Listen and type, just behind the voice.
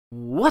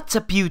What's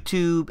up,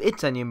 YouTube?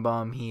 It's Onion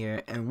Bomb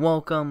here, and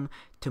welcome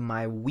to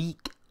my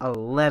Week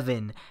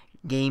 11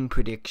 game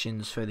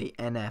predictions for the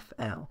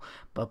NFL.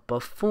 But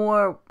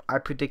before I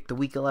predict the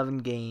Week 11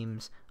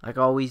 games, like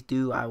I always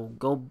do, I will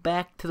go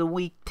back to the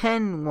Week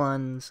 10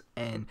 ones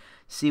and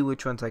see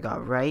which ones I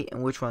got right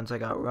and which ones I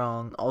got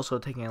wrong. Also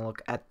taking a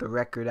look at the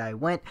record I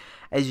went.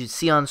 As you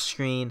see on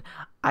screen,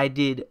 I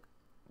did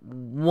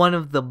one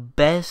of the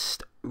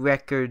best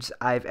records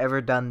I've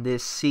ever done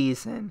this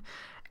season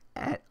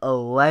at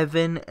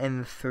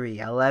 11-3.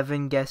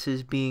 11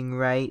 guesses being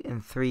right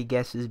and 3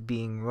 guesses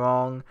being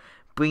wrong,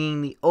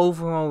 bringing the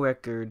overall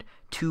record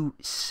to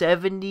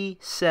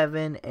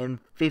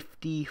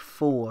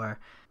 77-54.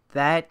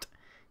 That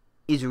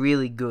is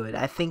really good.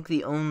 I think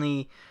the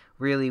only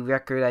really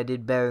record I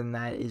did better than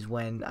that is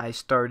when I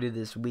started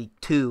this week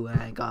 2 and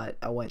I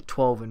went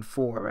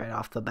 12-4 right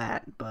off the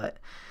bat, but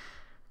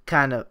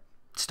kind of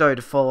started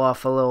to fall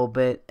off a little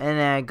bit, and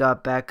then I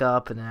got back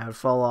up, and then I would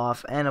fall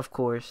off, and of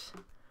course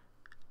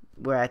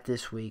we're at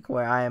this week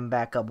where I am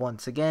back up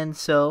once again.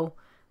 So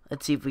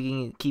let's see if we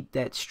can keep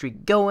that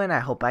streak going. I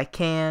hope I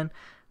can.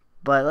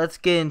 But let's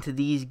get into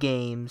these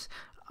games.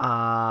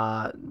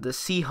 The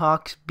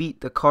Seahawks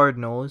beat the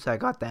Cardinals. I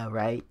got that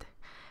right.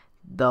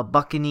 The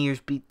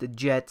Buccaneers beat the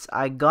Jets.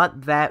 I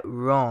got that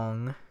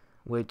wrong,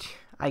 which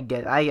I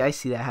get. I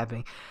see that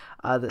happening.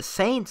 The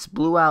Saints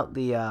blew out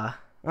the well,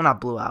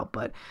 not blew out,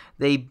 but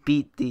they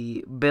beat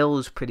the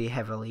Bills pretty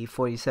heavily,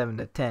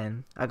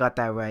 47-10. I got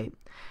that right.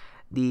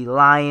 The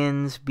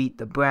Lions beat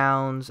the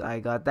Browns. I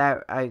got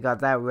that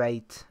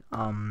right.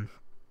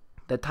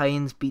 The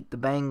Titans beat the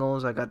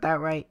Bengals. I got that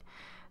right.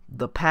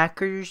 The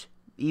Packers,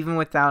 even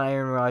without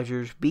Aaron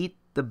Rodgers, beat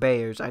the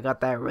Bears. I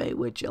got that right,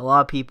 which a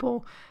lot of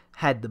people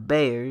had the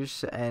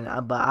Bears, and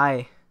but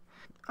I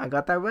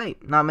got that right.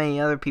 Not many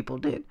other people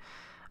did,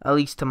 at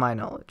least to my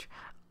knowledge.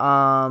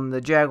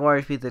 The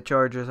Jaguars beat the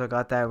Chargers. I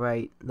got that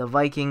right. The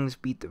Vikings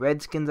beat the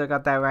Redskins. I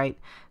got that right.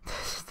 The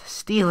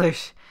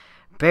Steelers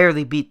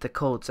barely beat the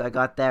Colts. I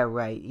got that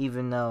right,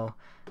 even though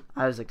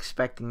I was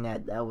expecting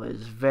that. That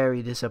was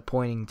very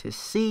disappointing to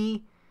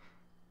see.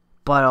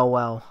 But oh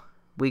well,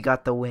 we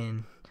got the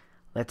win.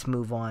 Let's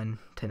move on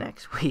to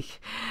next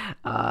week.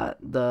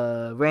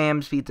 The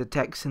Rams beat the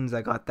Texans.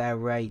 I got that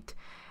right.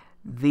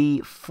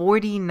 The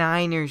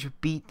 49ers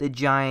beat the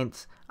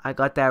Giants. I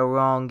got that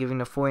wrong, giving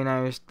the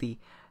 49ers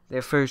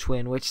their first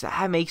win, which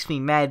that makes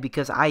me mad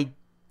because I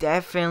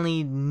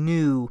definitely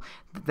knew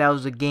that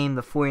was a game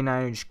the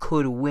 49ers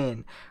could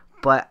win,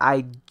 but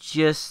I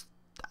just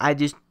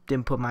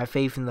didn't put my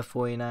faith in the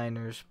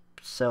 49ers.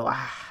 So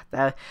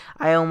that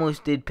I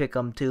almost did pick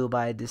them too, but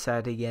I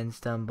decided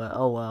against them. But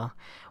oh well,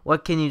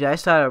 what can you do? I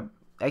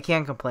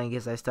can't complain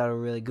because I started a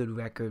really good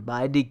record, but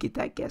I did get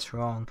that guess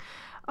wrong.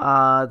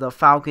 The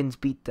Falcons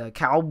beat the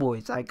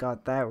Cowboys. I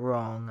got that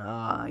wrong.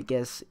 I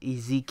guess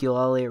Ezekiel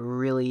Elliott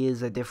really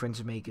is a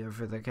difference maker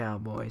for the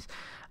Cowboys.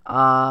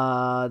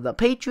 The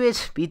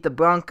Patriots beat the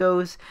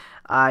Broncos.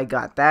 I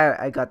got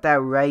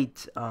that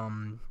right.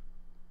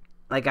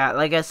 Like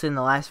I said in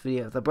the last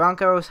video, the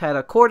Broncos had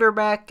a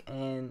quarterback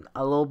and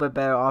a little bit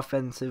better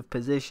offensive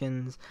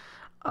positions.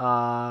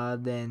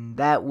 Then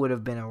that would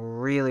have been a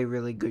really,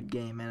 really good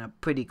game and a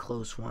pretty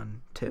close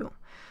one too.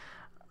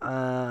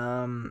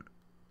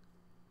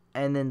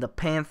 And then the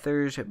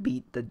Panthers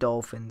beat the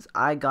Dolphins.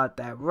 I got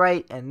that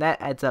right, and that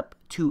adds up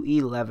to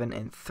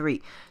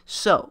 11-3.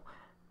 So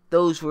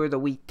those were the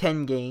Week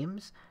 10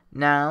 games.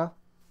 Now,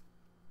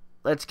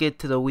 let's get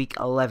to the Week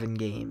 11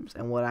 games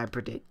and what I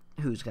predict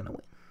who's going to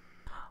win.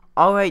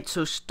 Alright,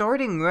 so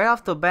starting right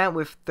off the bat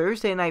with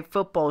Thursday Night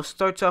Football,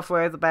 starts off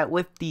right off the bat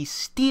with the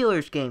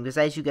Steelers game, because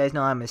as you guys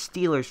know, I'm a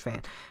Steelers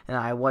fan, and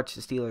I watch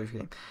the Steelers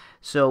game.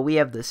 So we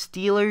have the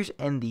Steelers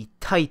and the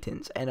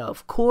Titans, and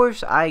of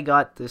course, I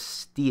got the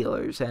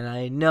Steelers, and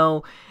I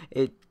know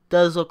it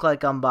does look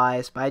like I'm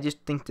biased, but I just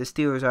think the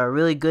Steelers are a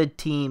really good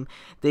team.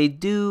 They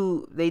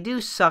do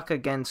suck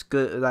against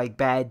good, like,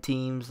 bad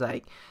teams.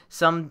 Like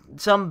some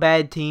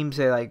bad teams,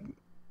 they like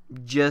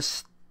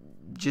just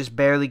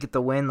barely get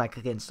the win, like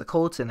against the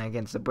Colts and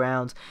against the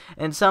Browns.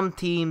 And some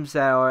teams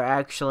that are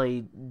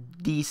actually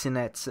decent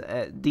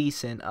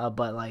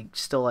but like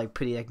still like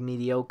pretty like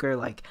mediocre,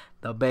 like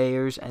the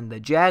Bears and the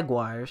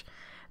Jaguars,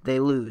 they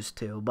lose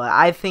to. But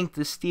I think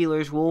the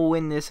Steelers will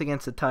win this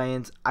against the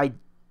Titans. I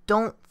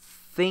don't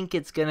think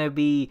it's going to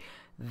be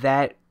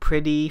that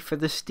pretty for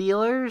the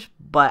Steelers,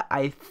 but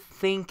I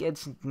think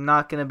it's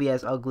not going to be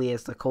as ugly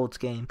as the Colts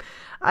game.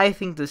 I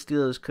think the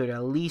Steelers could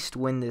at least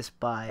win this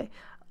by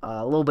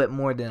a little bit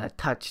more than a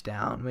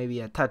touchdown. Maybe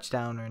a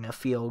touchdown or a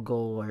field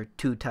goal or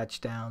 2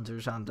 touchdowns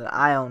or something.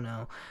 I don't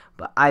know.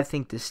 But I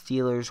think the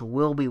Steelers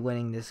will be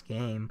winning this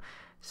game.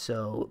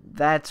 So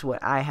that's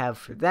what I have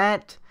for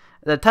that.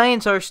 The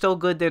Titans are still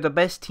good. They're the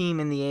best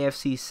team in the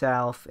AFC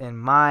South in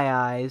my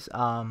eyes.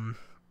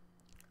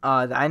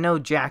 I know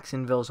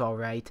Jacksonville's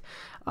alright,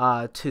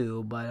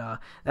 too, but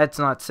that's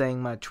not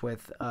saying much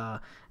with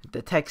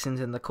the Texans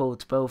and the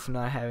Colts both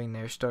not having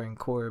their starting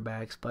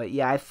quarterbacks. But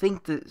yeah, I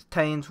think the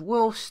Titans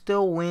will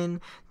still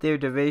win their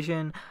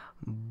division,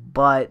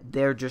 but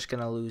they're just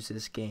going to lose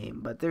this game.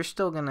 But they're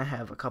still going to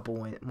have a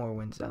couple more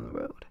wins down the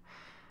road.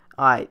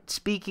 Alright,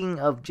 speaking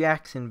of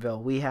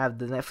Jacksonville, we have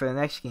for the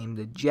next game,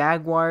 the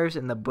Jaguars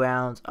and the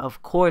Browns.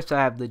 Of course I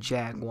have the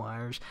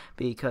Jaguars,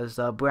 because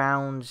the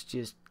Browns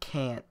just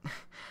can't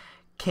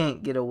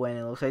get a win.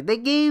 It looks like they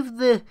gave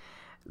the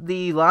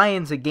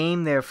Lions a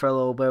game there for a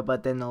little bit,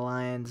 but then the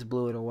Lions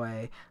blew it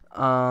away.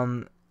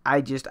 I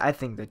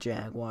think the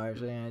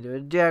Jaguars are going to do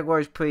it. The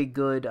Jaguars pretty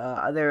good.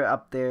 They're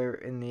up there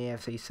in the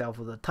AFC South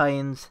with the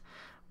Titans,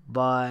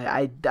 but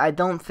I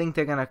don't think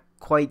they're going to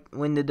quite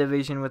win the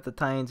division with the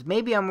Titans.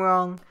 Maybe I'm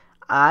wrong.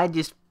 I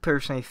just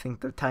personally think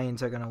the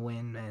Titans are going to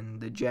win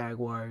and the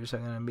Jaguars are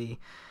going to be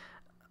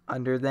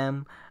under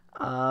them.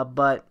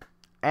 But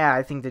yeah,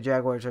 I think the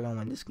Jaguars are going to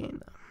win this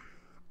game, though.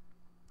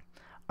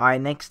 Alright,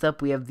 next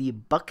up we have the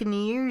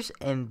Buccaneers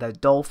and the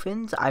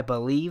Dolphins. I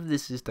believe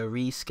this is the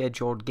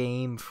rescheduled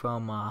game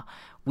from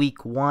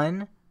week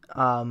 1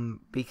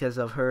 because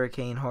of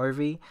Hurricane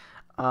Harvey.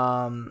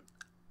 I'm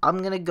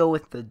going to go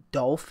with the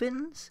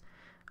Dolphins.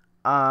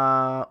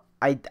 I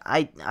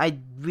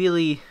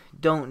really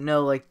don't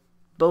know. Like,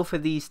 both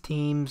of these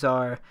teams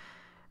are,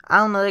 I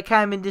don't know, they're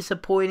kind of been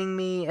disappointing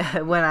me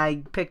when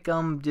I pick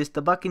them. Just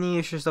the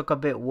Buccaneers just look a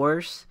bit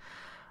worse.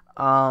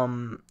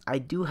 I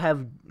do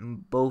have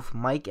both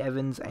Mike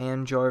Evans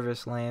and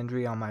Jarvis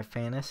Landry on my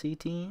fantasy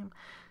team.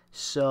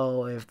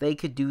 So if they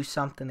could do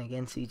something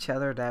against each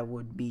other, that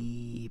would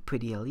be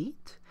pretty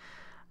elite.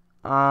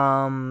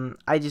 I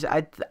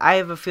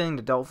have a feeling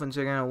the Dolphins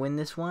are gonna win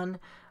this one.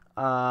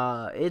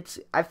 I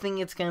think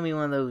it's gonna be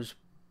one of those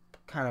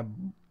kind of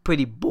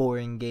pretty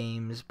boring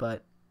games,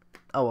 but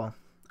oh well.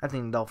 I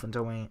think the Dolphins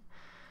are winning.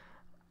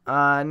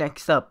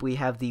 Next up we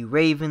have the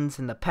Ravens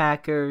and the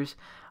Packers.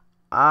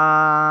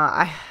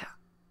 I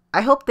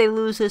hope they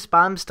lose this, but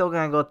I'm still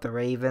gonna go with the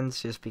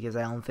Ravens just because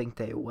I don't think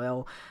they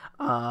will.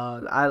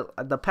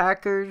 The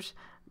Packers,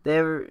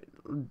 they're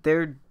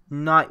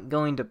not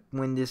going to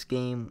win this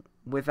game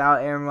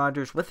without Aaron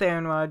Rodgers. With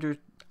Aaron Rodgers,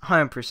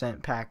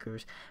 100%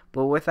 Packers.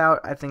 But without,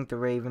 I think the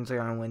Ravens are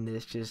gonna win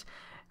this. Just,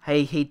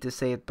 I hate to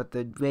say it, but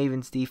the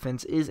Ravens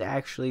defense is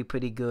actually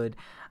pretty good.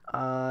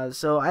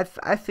 So I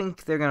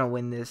think they're gonna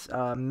win this.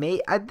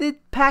 The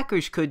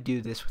Packers could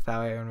do this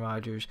without Aaron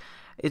Rodgers.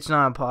 It's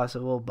not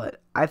impossible, but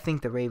I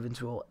think the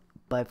Ravens will.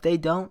 But if they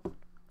don't,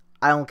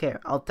 I don't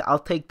care. I'll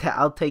take that.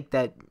 I'll take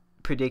that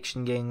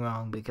prediction getting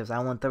wrong because I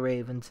want the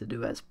Ravens to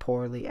do as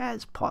poorly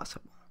as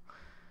possible.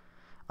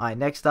 All right,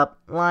 next up,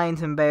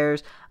 Lions and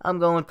Bears. I'm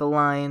going with the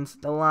Lions.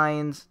 The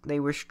Lions,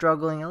 they were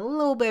struggling a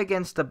little bit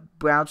against the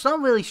Browns.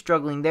 Not really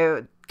struggling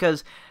there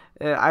because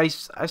I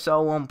saw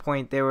at one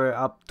point they were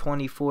up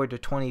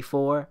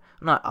 24-24.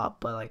 Not up,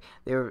 but like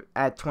they were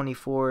at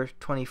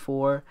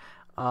 24-24.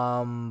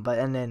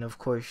 And then of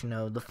course,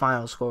 the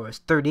final score was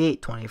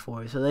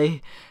 38-24. So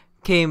they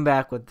came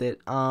back with it.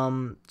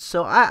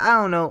 So I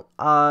don't know.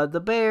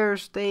 The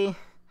Bears, they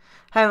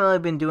haven't really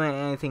been doing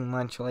anything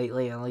much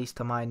lately, at least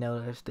to my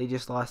notice. They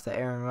just lost to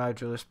Aaron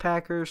Rodgers'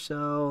 Packers,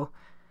 so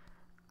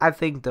I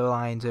think the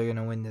Lions are going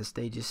to win this.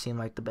 They just seem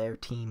like the better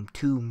team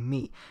to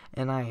me.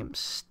 And I am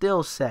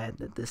still sad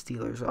that the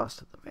Steelers lost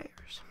to the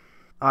Bears.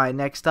 Alright,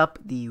 next up,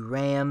 the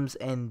Rams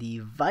and the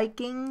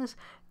Vikings.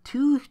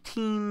 Two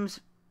teams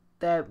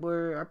that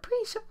are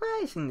pretty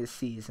surprising this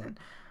season.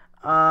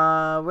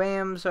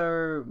 Rams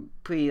are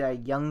pretty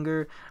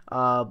younger,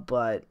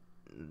 but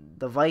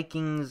the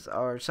Vikings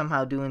are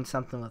somehow doing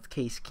something with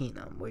Case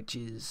Keenum, which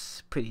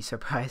is pretty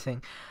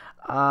surprising.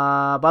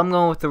 But I'm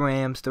going with the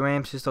Rams. The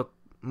Rams just look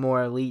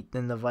more elite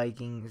than the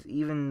Vikings,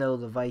 even though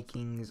the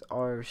Vikings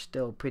are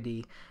still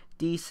pretty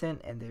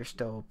decent and they're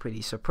still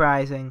pretty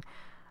surprising.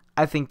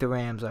 I think the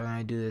Rams are going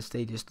to do this.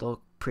 They just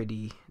look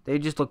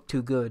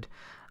too good.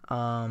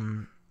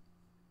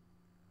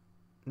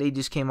 They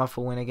just came off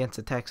a win against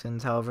the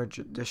Texans. However,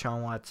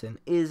 Deshaun Watson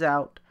is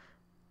out.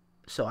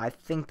 So I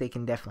think they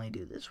can definitely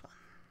do this one.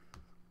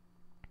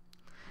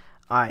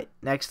 Alright,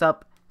 next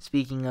up,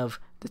 speaking of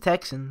the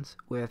Texans,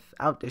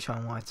 without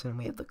Deshaun Watson,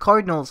 we have the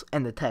Cardinals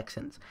and the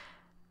Texans.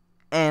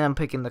 And I'm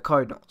picking the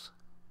Cardinals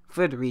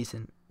for the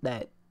reason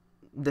that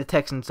the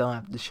Texans don't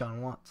have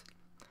Deshaun Watson.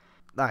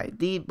 Alright,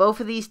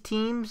 both of these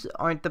teams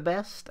aren't the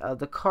best.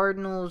 The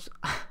Cardinals,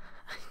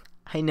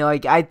 I know,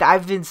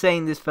 I've been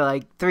saying this for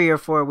like 3 or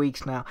 4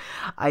 weeks now.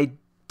 I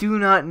do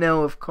not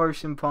know if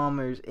Carson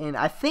Palmer's in.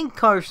 I think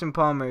Carson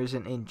Palmer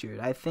isn't injured.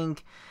 I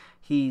think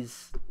he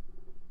is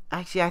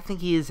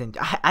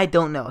injured. I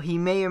don't know. He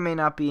may or may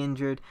not be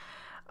injured.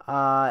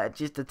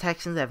 Just the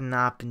Texans have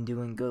not been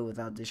doing good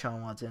without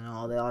Deshaun Watson at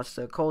all. They lost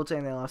to the Colts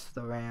and they lost to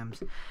the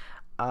Rams.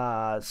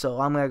 So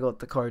I'm going to go with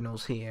the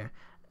Cardinals here.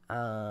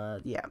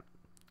 Yeah.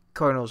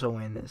 Cardinals will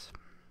win this.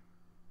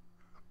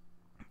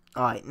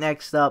 Alright,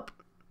 next up,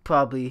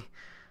 probably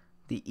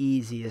the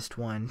easiest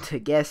one to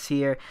guess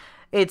here.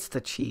 It's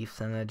the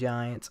Chiefs and the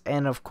Giants.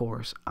 And of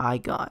course, I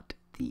got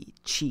the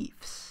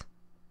Chiefs,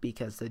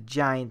 because the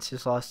Giants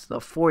just lost to the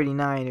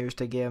 49ers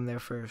to get them their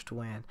first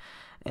win.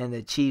 And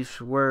the Chiefs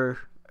were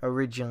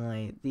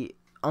originally the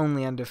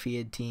only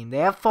undefeated team. They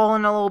have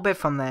fallen a little bit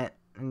from that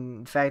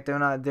In fact,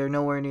 they're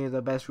nowhere near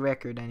the best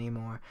record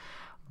anymore.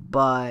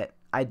 But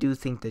I do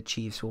think the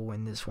Chiefs will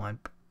win this one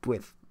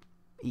with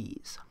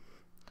ease.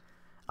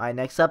 All right,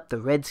 next up, the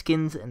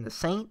Redskins and the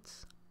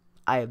Saints.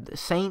 I have the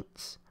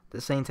Saints.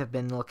 The Saints have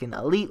been looking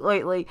elite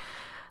lately.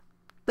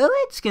 The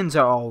Redskins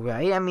are all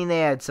right. I mean,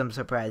 they had some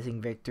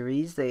surprising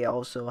victories. They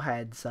also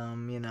had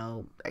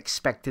some,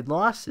 expected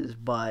losses.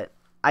 But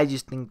I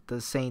just think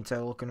the Saints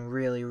are looking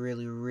really,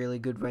 really, really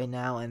good right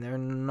now. And they're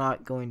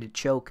not going to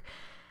choke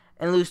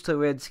and lose to the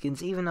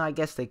Redskins, even though I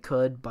guess they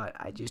could. But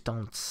I just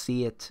don't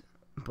see it.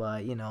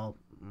 But,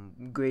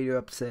 greater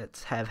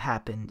upsets have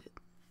happened.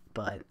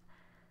 But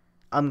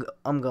I'm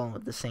going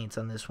with the Saints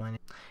on this one.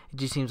 It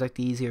just seems like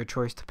the easier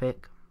choice to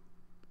pick.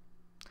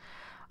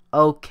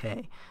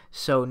 Okay,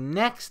 so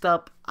next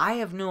up, I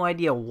have no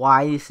idea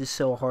why this is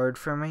so hard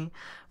for me,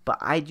 but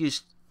I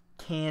just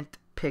can't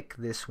pick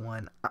this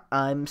one.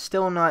 I'm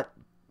still not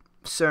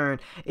certain.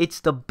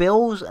 It's the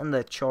Bills and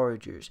the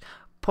Chargers.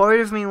 Part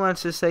of me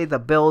wants to say the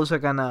Bills are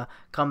going to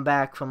come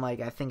back from, I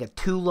think a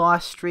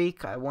 2-loss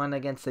streak. One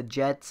against the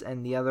Jets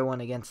and the other one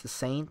against the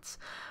Saints.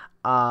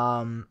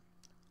 And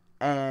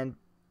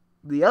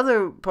the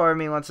other part of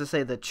me wants to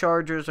say the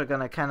Chargers are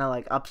going to kind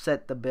of,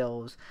 upset the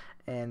Bills.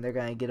 And they're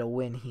going to get a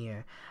win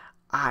here.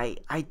 I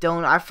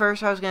don't. At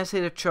first, I was going to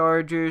say the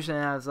Chargers, and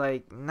I was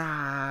like, nah,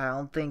 I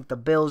don't think the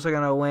Bills are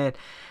going to win.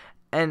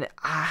 And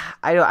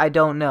I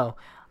don't know.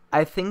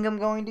 I think I'm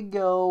going to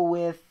go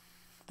with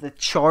the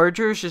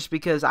Chargers just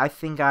because I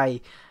think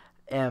I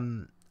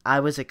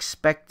was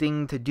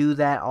expecting to do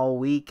that all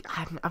week.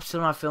 I'm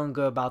still not feeling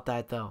good about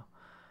that, though.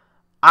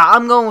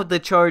 I'm going with the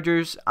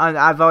Chargers.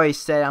 I've always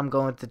said I'm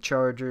going with the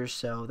Chargers,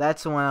 so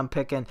that's the one I'm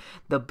picking.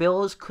 The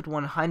Bills could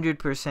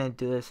 100%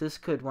 do this. This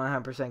could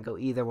 100% go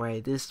either way.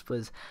 This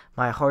was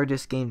my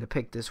hardest game to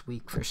pick this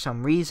week for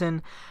some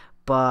reason,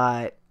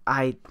 but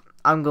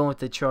I'm going with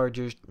the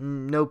Chargers.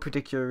 No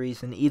particular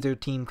reason. Either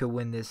team could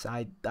win this.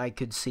 I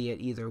could see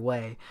it either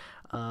way,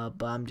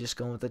 but I'm just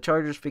going with the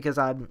Chargers because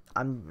I'm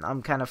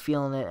kind of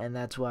feeling it, and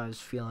that's what I was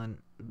feeling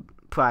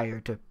prior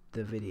to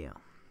the video.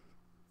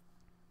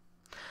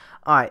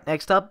 Alright,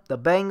 next up, the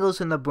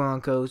Bengals and the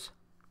Broncos.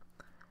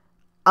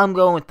 I'm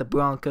going with the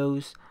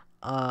Broncos.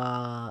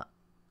 The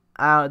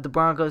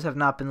Broncos have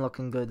not been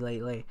looking good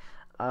lately.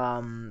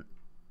 They're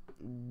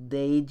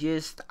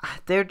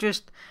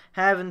just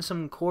having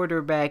some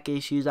quarterback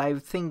issues. I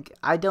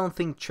don't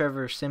think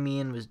Trevor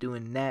Siemian was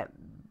doing that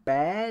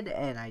bad,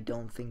 and I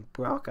don't think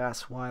Brock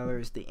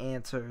Osweiler is the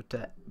answer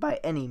to by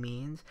any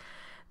means.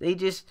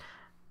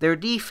 Their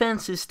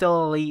defense is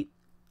still elite,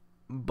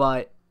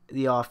 but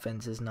the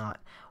offense is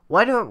not.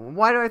 Why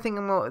do I think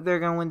they're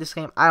gonna win this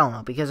game? I don't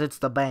know, because it's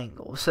the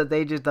Bengals. So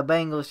the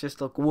Bengals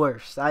just look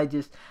worse. I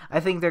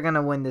think they're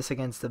gonna win this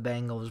against the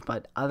Bengals.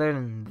 But other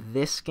than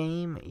this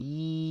game,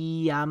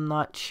 I'm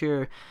not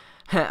sure.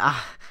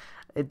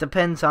 It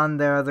depends on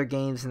their other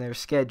games and their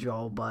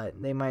schedule, but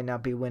they might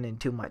not be winning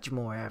too much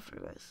more after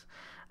this.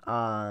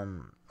 I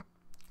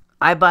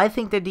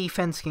think the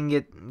defense can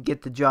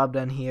get the job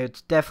done here.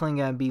 It's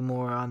definitely gonna be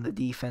more on the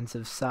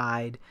defensive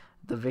side,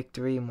 the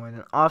victory, more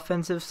than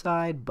offensive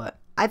side, but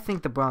I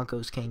think the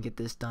Broncos can get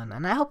this done,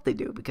 and I hope they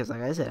do, because like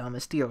I said, I'm a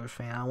Steelers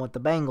fan. I want the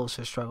Bengals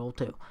to struggle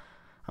too.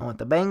 I want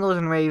the Bengals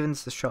and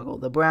Ravens to struggle.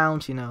 The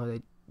Browns, we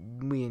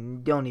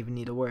don't even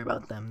need to worry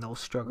about them. They'll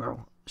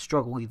struggle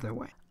either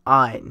way.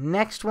 Alright,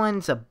 next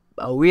one's a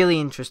really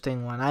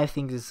interesting one. I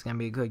think this is going to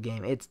be a good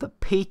game. It's the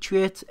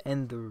Patriots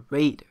and the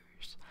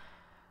Raiders.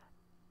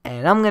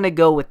 And I'm going to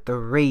go with the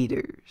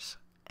Raiders.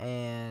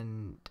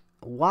 And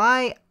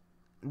why?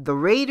 The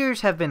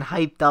Raiders have been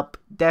hyped up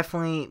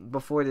definitely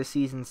before the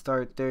season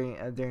starts during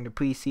the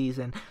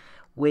preseason,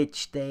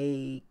 which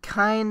they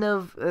kind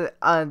of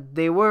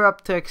they were up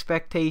to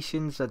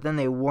expectations, but then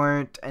they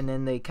weren't, and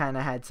then they kind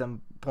of had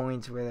some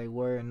points where they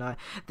were and not.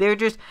 They're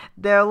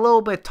a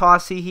little bit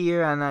tossy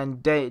here, and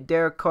then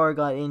Derek Carr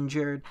got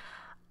injured.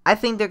 I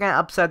think they're going to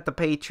upset the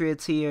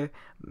Patriots here.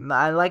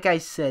 Like I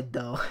said,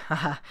 though,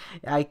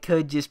 I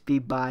could just be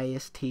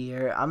biased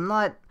here. I'm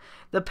not.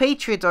 The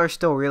Patriots are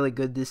still really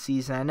good this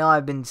season. I know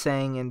I've been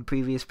saying in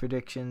previous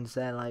predictions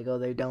that,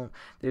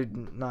 they're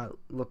not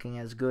looking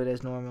as good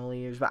as normal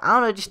years. But I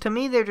don't know, just to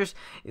me, they're just,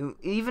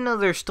 even though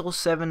they're still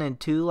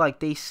 7-2,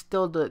 they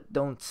still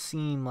don't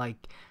seem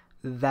like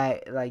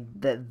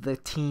the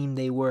team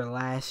they were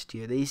last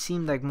year. They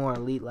seemed like more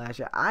elite last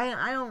year.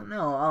 I don't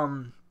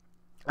know.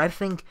 I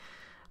think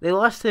they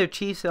lost to their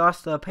Chiefs, they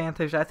lost to the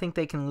Panthers. I think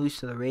they can lose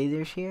to the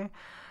Raiders here.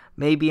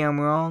 Maybe I'm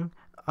wrong.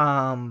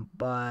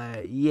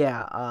 But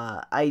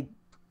yeah,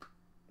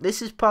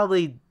 this is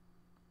probably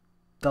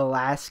the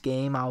last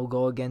game I'll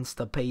go against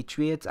the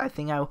Patriots. I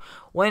think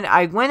when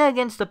I went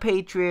against the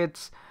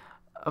Patriots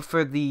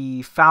for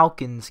the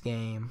Falcons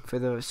game, for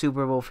the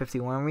Super Bowl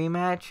 51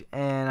 rematch,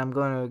 and I'm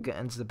going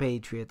against the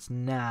Patriots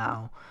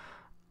now.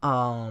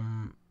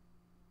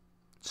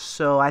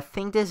 So I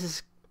think this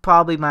is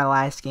probably my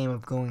last game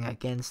of going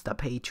against the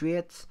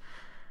Patriots.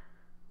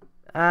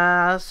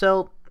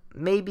 So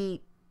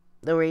maybe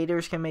the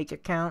Raiders can make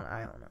it count.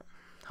 I don't know.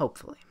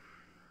 Hopefully.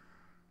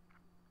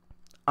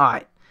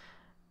 Alright.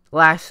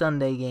 Last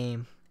Sunday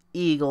game,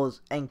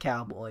 Eagles and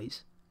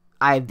Cowboys.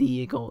 I have the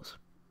Eagles.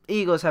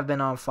 Eagles have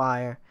been on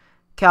fire.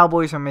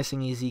 Cowboys are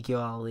missing Ezekiel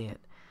Elliott.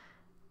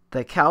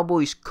 The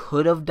Cowboys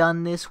could have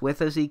done this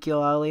with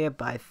Ezekiel Elliott,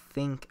 but I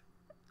think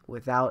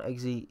without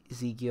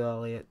Ezekiel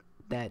Elliott,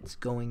 that's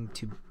going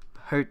to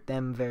hurt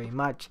them very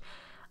much.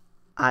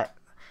 I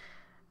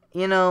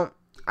don't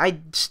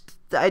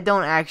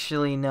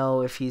actually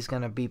know if he's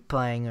going to be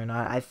playing or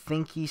not. I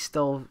think he's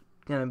still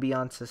going to be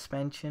on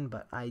suspension,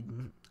 but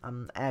I'm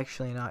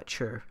actually not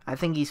sure. I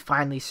think he's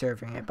finally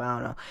serving it, but I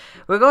don't know.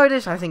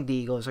 Regardless, I think the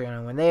Eagles are going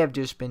to win. They have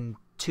just been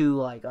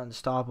too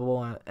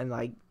unstoppable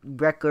and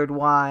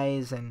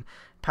record-wise and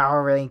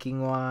power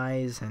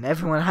ranking-wise and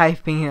everyone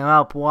hyping him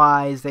up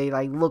wise. They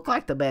look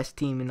like the best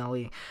team in the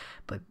league.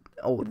 But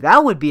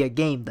that would be a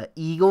game. The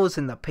Eagles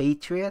and the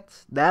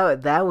Patriots.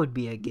 That would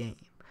be a game.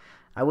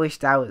 I wish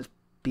that was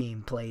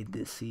being played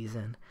this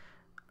season.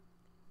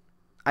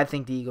 I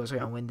think the Eagles are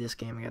going to win this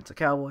game against the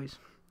Cowboys.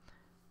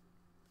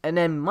 And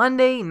then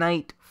Monday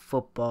Night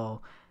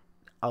Football,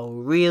 a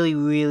really,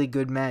 really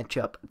good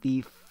matchup.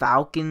 The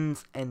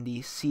Falcons and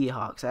the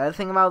Seahawks. I had to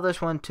think about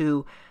this one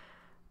too,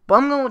 but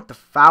I'm going with the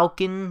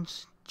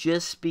Falcons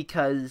just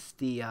because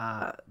the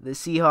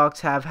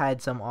Seahawks have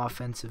had some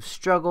offensive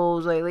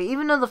struggles lately.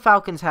 Even though the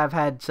Falcons have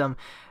had some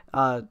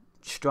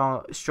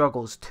strong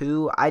struggles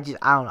too, I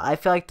don't know. I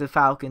feel like the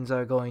Falcons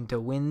are going to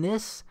win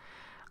this.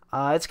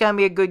 It's going to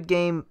be a good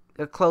game,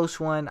 a close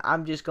one.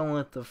 I'm just going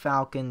with the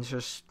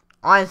Falcons,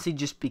 honestly,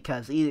 just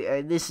because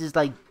this is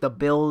like the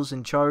Bills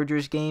and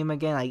Chargers game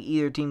again.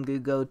 Either team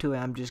could go to it.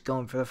 I'm just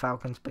going for the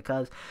Falcons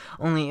because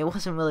only it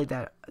wasn't really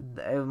that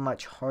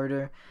much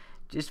harder.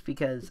 Just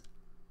because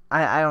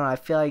I don't know. I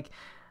feel like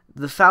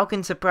the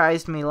Falcons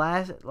surprised me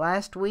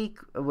last week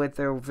with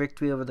their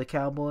victory over the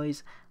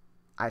Cowboys.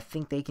 I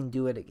think they can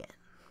do it again.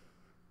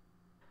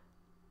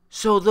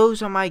 So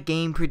those are my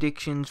game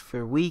predictions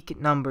for week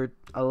number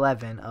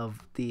 11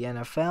 of the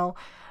NFL.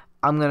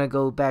 I'm going to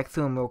go back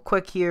through them real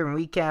quick here and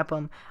recap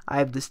them. I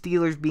have the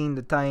Steelers being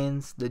the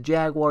Titans, the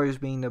Jaguars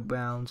being the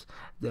Browns,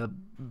 the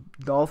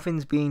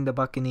Dolphins being the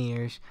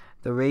Buccaneers,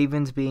 the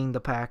Ravens being the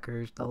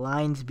Packers, the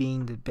Lions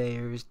being the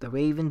Bears, the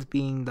Ravens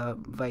being the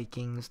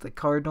Vikings, the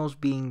Cardinals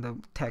being the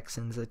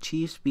Texans, the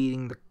Chiefs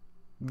beating the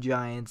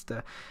Giants,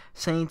 the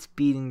Saints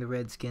beating the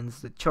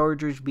Redskins, the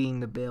Chargers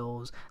beating the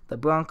Bills, the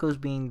Broncos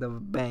beating the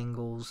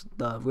Bengals,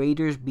 the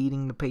Raiders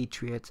beating the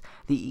Patriots,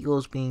 the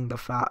Eagles beating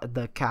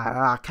the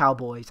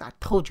Cowboys. I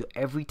told you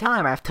every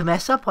time I have to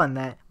mess up on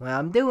that when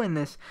I'm doing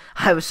this.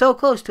 I was so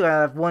close to it.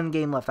 I have one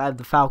game left. I have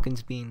the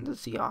Falcons beating the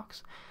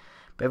Seahawks.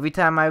 But every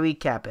time I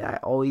recap it, I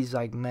always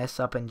mess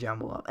up and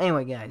jumble up.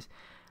 Anyway, guys,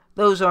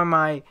 those are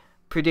my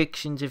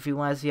predictions. If you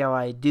want to see how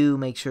I do,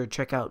 make sure to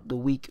check out the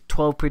week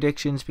 12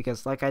 predictions,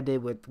 because like I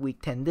did with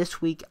week 10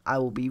 this week, I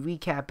will be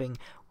recapping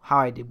how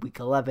I did week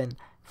 11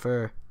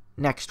 for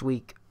next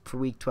week for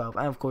week 12,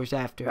 and of course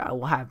after I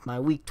will have my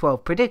week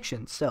 12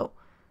 predictions. So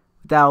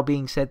with that all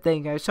being said,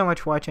 thank you guys so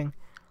much for watching.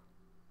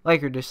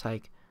 Like or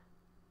dislike,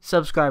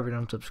 subscribe or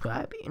don't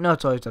subscribe,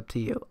 it's always up to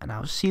you, and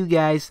I'll see you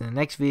guys in the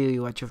next video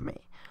you watch of me.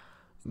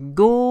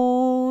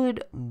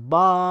 Goodbye.